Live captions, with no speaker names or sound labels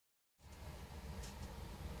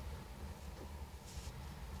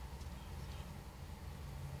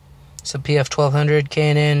It's a PF-1200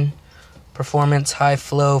 K&N performance high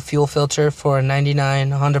flow fuel filter for a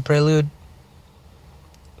 99 Honda Prelude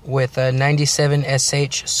with a 97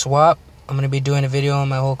 SH swap. I'm going to be doing a video on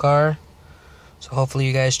my whole car, so hopefully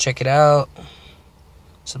you guys check it out.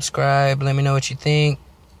 Subscribe, let me know what you think.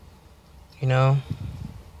 You know,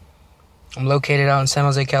 I'm located out in San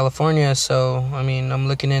Jose, California, so I mean, I'm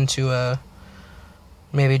looking into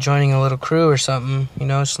maybe joining a little crew or something. You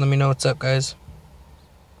know, just let me know what's up, guys.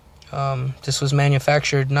 This was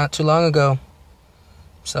manufactured not too long ago,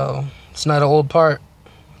 so it's not an old part.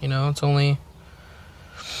 You know, it's only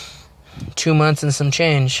 2 months and some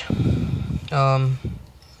change. Yeah,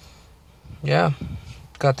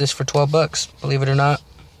 got this for $12, believe it or not.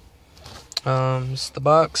 It's the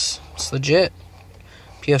box. It's legit.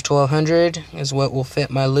 PF-1200 is what will fit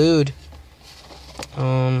my lude.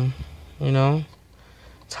 You know,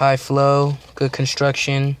 it's high flow, good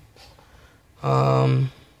construction.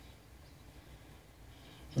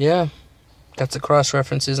 Yeah, got the cross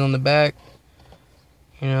references on the back.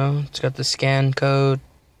 You know, it's got the scan code.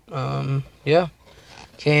 Yeah,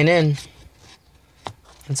 K&N.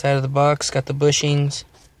 Inside of the box, got the bushings.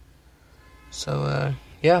 So,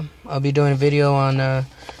 yeah, I'll be doing a video on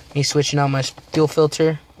me switching out my fuel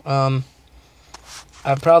filter.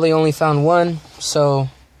 I've probably only found one, so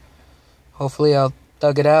hopefully I'll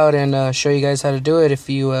thug it out and show you guys how to do it if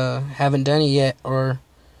you haven't done it yet, or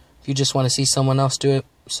if you just want to see someone else do it.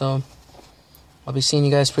 So I'll be seeing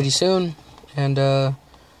you guys pretty soon, and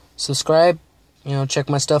subscribe, you know, check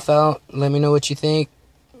my stuff out, let me know what you think.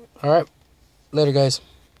 Alright, later guys.